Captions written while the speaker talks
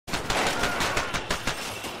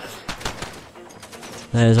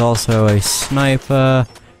There's also a sniper.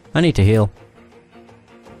 I need to heal.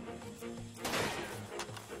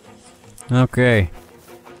 Okay.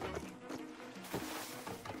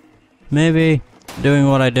 Maybe doing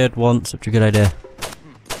what I did once, such a good idea.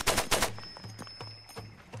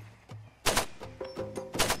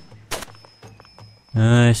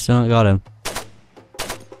 I still not got him.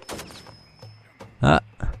 Ah.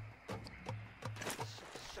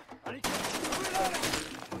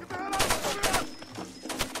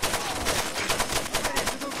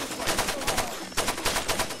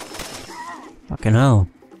 Fucking hell.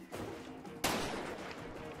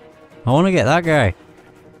 I want to get that guy.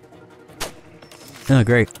 Oh,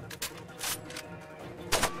 great.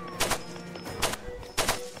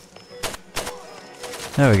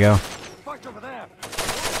 There we go.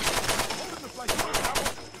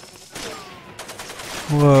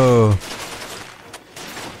 Whoa.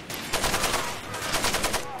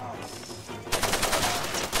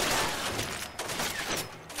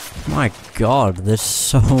 My god, there's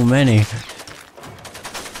so many.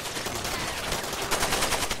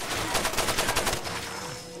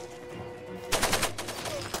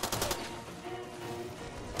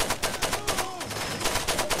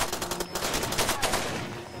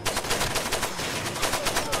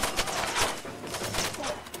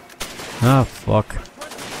 Oh, fuck.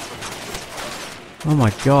 Oh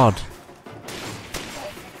my god.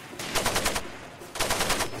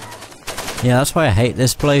 Yeah, that's why I hate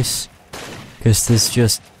this place. Because there's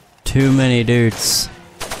just too many dudes.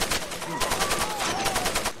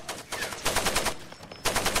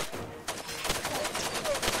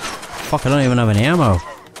 Fuck, I don't even have any ammo.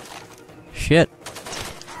 Shit.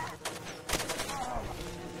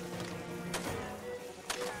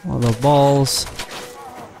 All the balls.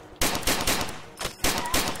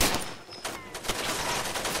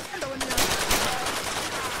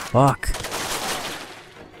 Fuck.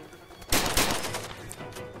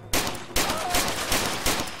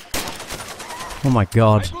 Oh my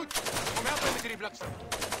god.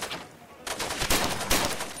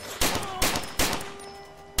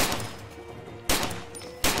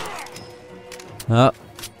 Oh,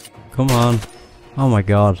 come on. Oh my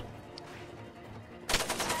god.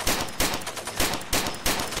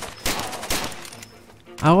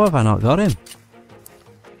 How have I not got him?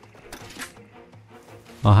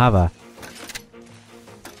 Or have I?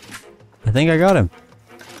 I think I got him.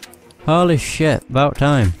 Holy shit, about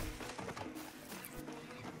time.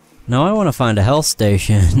 Now I want to find a health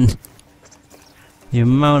station. The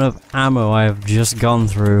amount of ammo I've just gone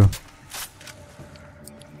through.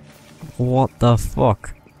 What the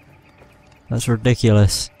fuck? That's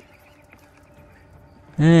ridiculous.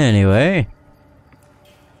 Anyway.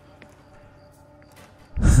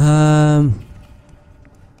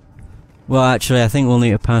 Well, actually, I think we'll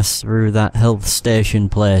need to pass through that health station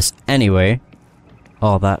place anyway.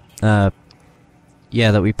 Oh, that,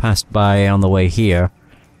 yeah, that we passed by on the way here.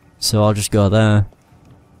 So I'll just go there.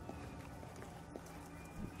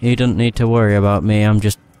 You don't need to worry about me, I'm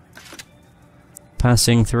just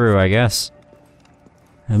passing through, I guess.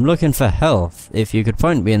 I'm looking for health. If you could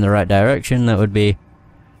point me in the right direction, that would be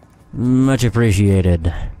much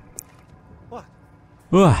appreciated.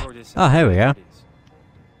 What? Ah, here we are.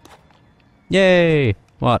 Yay!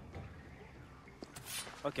 What?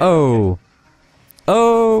 Okay, oh! Okay.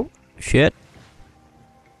 Oh! Shit.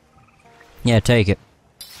 Yeah, take it.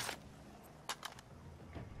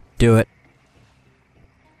 Do it.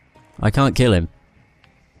 I can't kill him.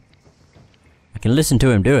 I can listen to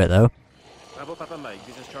him do it, though. Bravo Papa Mike,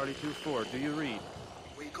 this is Charlie 2-4. Do you read?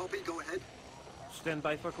 We copy, go ahead. Stand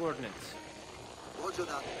by for coordinates. Roger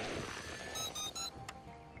that.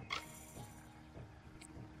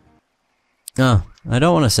 Oh, I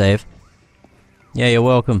don't want to save. Yeah, you're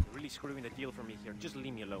welcome. Really screwing the deal for me here. Just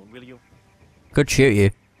leave me alone, will you? Could shoot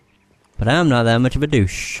you. But I'm not that much of a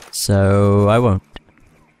douche, so I won't.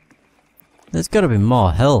 There's gotta be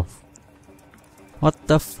more health. What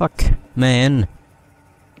the fuck, man?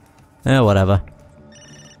 Oh, whatever.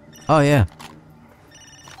 Oh, yeah.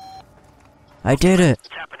 I did it! What's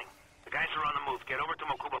happening? The guys are on the move. Get over to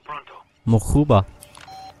Mokuba pronto. Mokuba.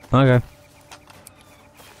 Okay.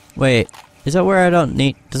 Wait, is that where I don't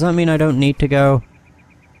need... Does that mean I don't need to go?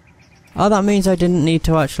 Oh, that means I didn't need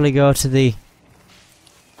to actually go to the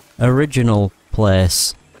original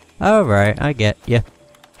place. Oh, right, I get ya.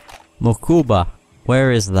 Mokuba.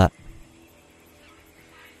 Where is that?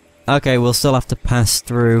 Okay, we'll still have to pass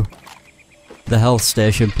through the health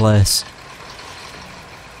station place.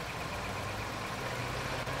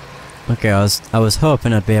 Okay, I was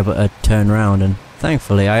hoping I'd be able to turn around, and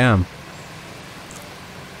thankfully I am.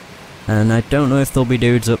 And I don't know if there'll be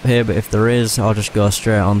dudes up here, but if there is, I'll just go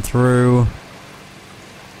straight on through.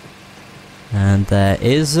 And there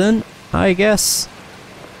isn't, I guess.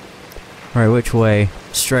 Right, which way?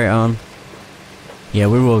 Straight on. Yeah,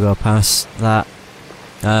 we will go past that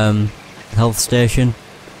health station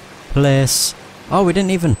place. Oh, we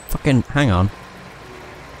didn't even fucking hang on.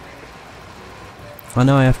 I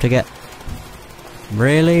know I have to get...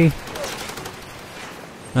 Really?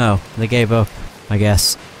 Oh, they gave up, I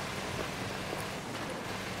guess.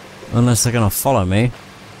 Unless they're gonna follow me.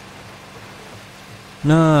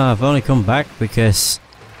 No, I've only come back because...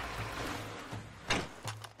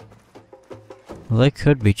 Well, they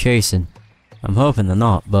could be chasing. I'm hoping they're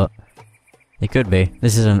not, but... They could be.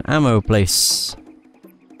 This is an ammo place.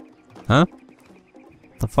 Huh?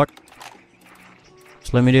 The fuck?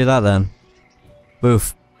 Just let me do that then.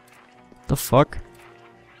 Boof. The fuck?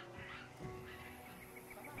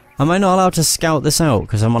 Am I not allowed to scout this out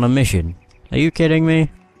because I'm on a mission? Are you kidding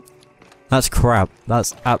me? That's crap.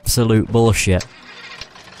 That's absolute bullshit.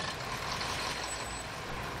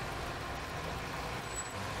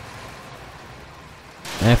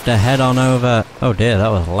 I have to head on over... Oh dear, that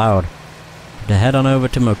was loud. I have to head on over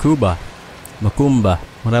to Macumba,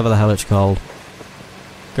 whatever the hell it's called.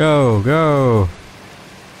 Go, go!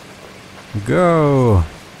 Go!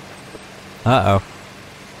 Uh-oh.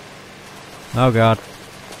 Oh god.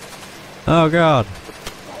 Oh god.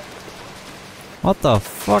 What the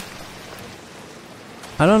fuck?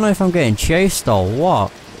 I don't know if I'm getting chased or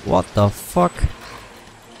what. What the fuck?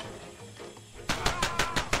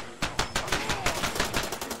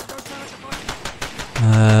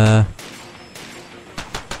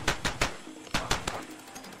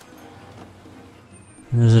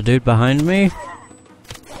 There's a dude behind me?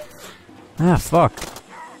 Ah, fuck.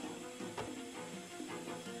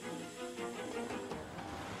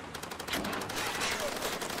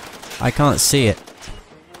 I can't see it.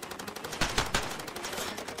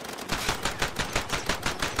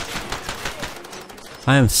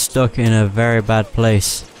 I am stuck in a very bad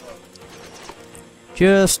place.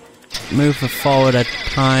 Just move forward a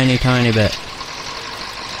tiny, tiny bit.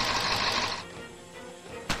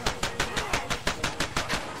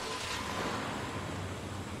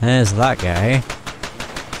 There's that guy.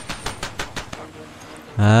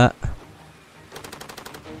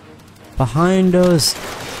 Behind us.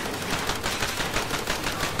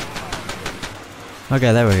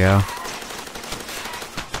 Okay, there we go.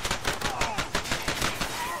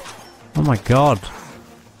 Oh my god.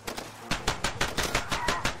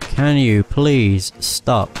 Can you please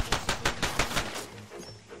stop?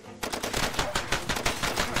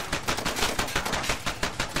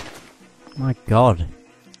 My god.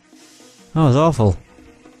 That was awful.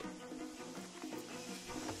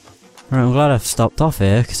 Right, I'm glad I've stopped off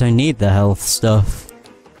here, because I need the health stuff.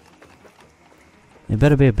 It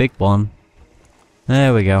better be a big one.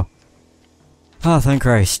 There we go. Oh, thank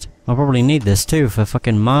Christ. I'll probably need this too for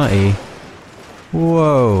fucking Marty.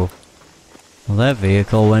 Whoa. Well, that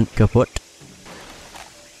vehicle went kaput.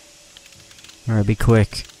 Alright, be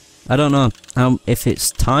quick. I don't know if it's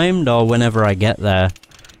timed or whenever I get there.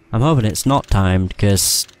 I'm hoping it's not timed,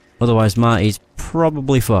 because otherwise Marty's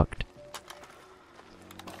probably fucked.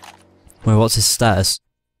 Wait, what's his status?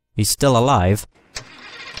 He's still alive?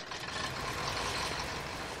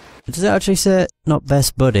 Does it actually say not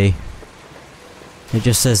best buddy? It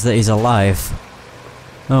just says that he's alive.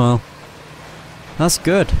 Oh well. That's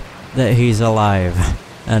good that he's alive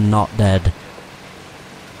and not dead.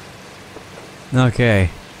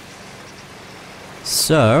 Okay.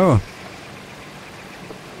 So...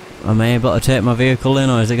 am I able to take my vehicle in,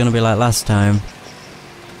 or is it going to be like last time?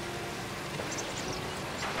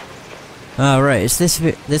 Oh right, is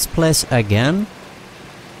this place again?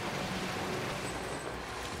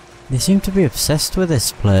 They seem to be obsessed with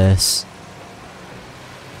this place.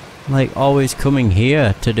 Like, always coming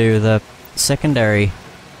here to do the secondary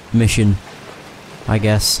mission, I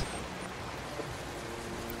guess.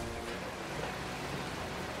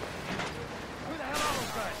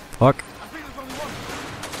 Fuck.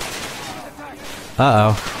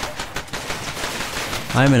 Uh-oh.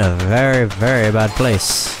 I'm in a very, very bad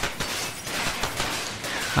place.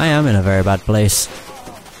 I am in a very bad place.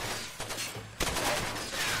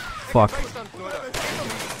 Fuck.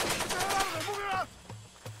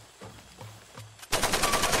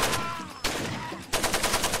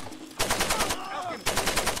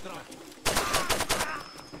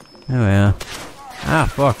 There we are. Ah,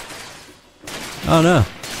 fuck. Oh no.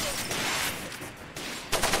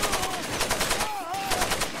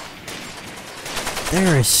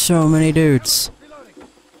 There is so many dudes.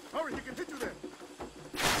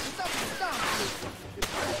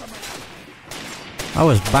 I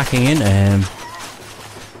was backing into him.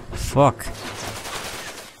 Fuck.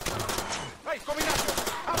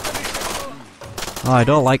 Oh, I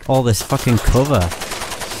don't like all this fucking cover.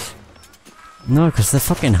 No, because they're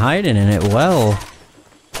fucking hiding in it well.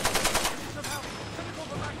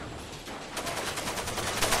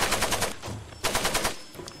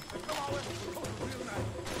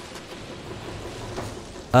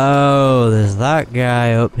 Oh, there's that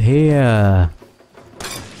guy up here.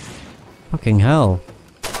 Fucking hell.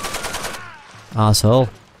 Arsehole.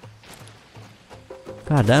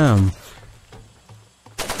 God damn.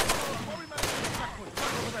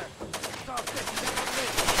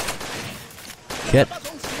 Shit.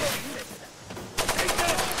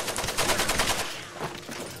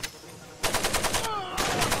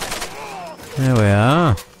 There we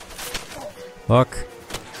are. Fuck.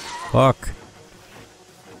 Fuck.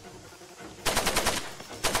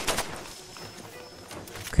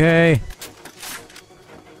 Okay.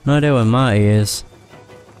 No idea where Marty is.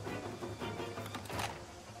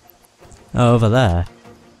 Oh, over there.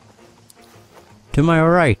 To my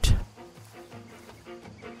right.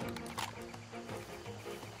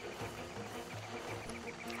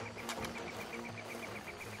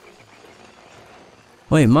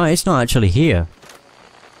 Wait, Marty's not actually here.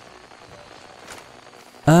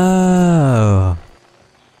 Oh.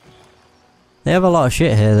 They have a lot of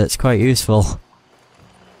shit here that's quite useful.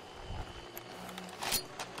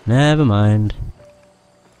 Never mind.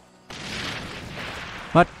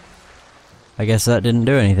 What? I guess that didn't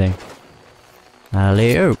do anything.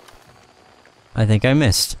 Alley-oop. I think I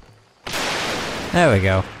missed. There we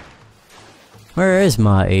go. Where is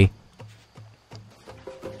Marty?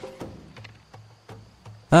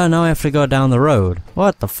 Oh, now I have to go down the road.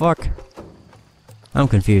 What the fuck? I'm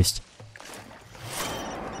confused.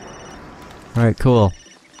 Alright, cool.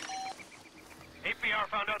 APR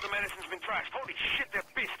found out the medicine's been trashed. Holy shit, they're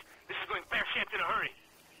pissed. This is going pear-shaped in a hurry.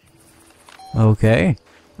 Okay.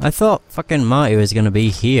 I thought fucking Marty was gonna be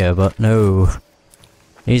here, but no.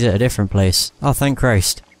 He's at a different place. Oh, thank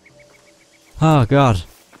Christ. Oh god.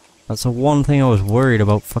 That's the one thing I was worried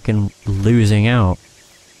about fucking losing out.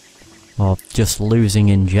 Or just losing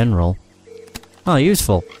in general. Oh,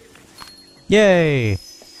 useful. Yay!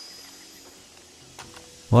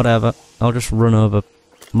 Whatever. I'll just run over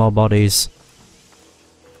more bodies.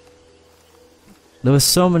 There were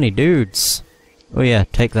so many dudes. Oh yeah,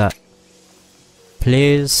 take that.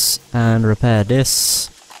 Please, and repair this.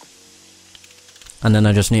 And then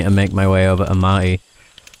I just need to make my way over to Marty.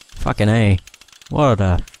 Fucking A. What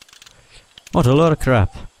a load of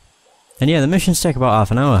crap. And yeah, the missions take about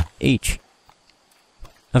half an hour each.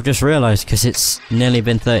 I've just realised because it's nearly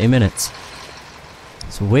been 30 minutes.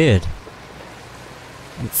 It's weird.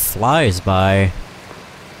 It flies by.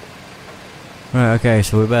 Right, okay,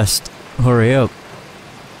 so we best hurry up.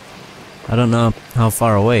 I don't know how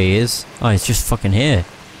far away he is. Oh, he's just fucking here.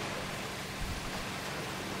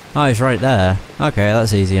 Oh, he's right there. Okay,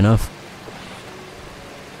 that's easy enough.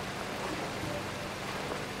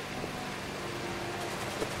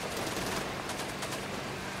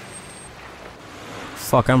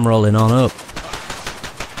 Fuck, I'm rolling on up.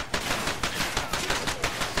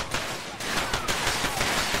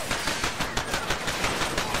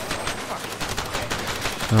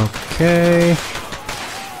 Okay.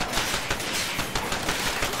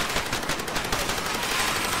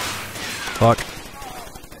 Fuck.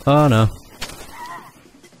 Oh no.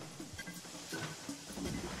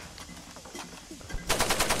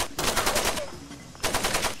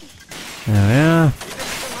 There we are.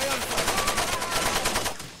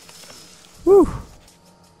 Woo!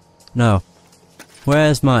 No.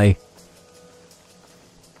 Where's Marty?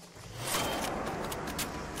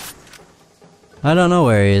 I don't know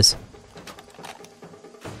where he is.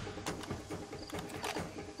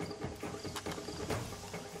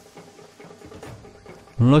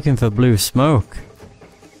 I'm looking for blue smoke.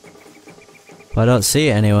 But I don't see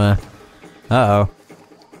it anywhere. Uh-oh.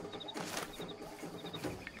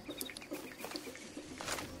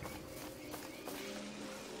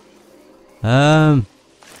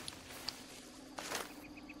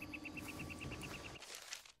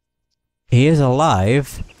 He is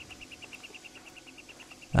alive.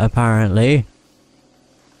 Apparently.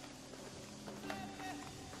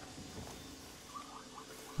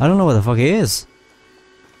 I don't know where the fuck he is.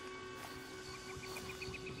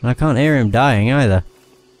 And I can't hear him dying either.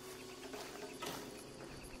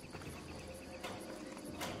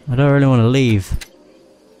 I don't really want to leave.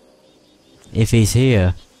 If he's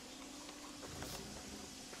here.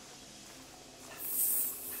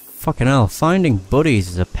 Fucking hell, finding buddies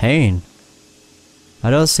is a pain. I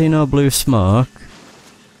don't see no blue smoke.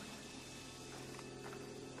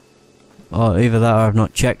 Or either that or I've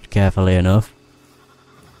not checked carefully enough.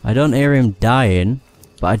 I don't hear him dying,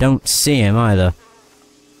 but I don't see him either.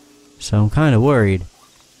 So I'm kind of worried.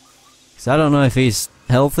 Because I don't know if he's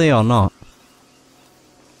healthy or not.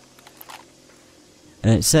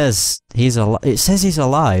 And it says he's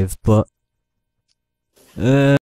alive, but...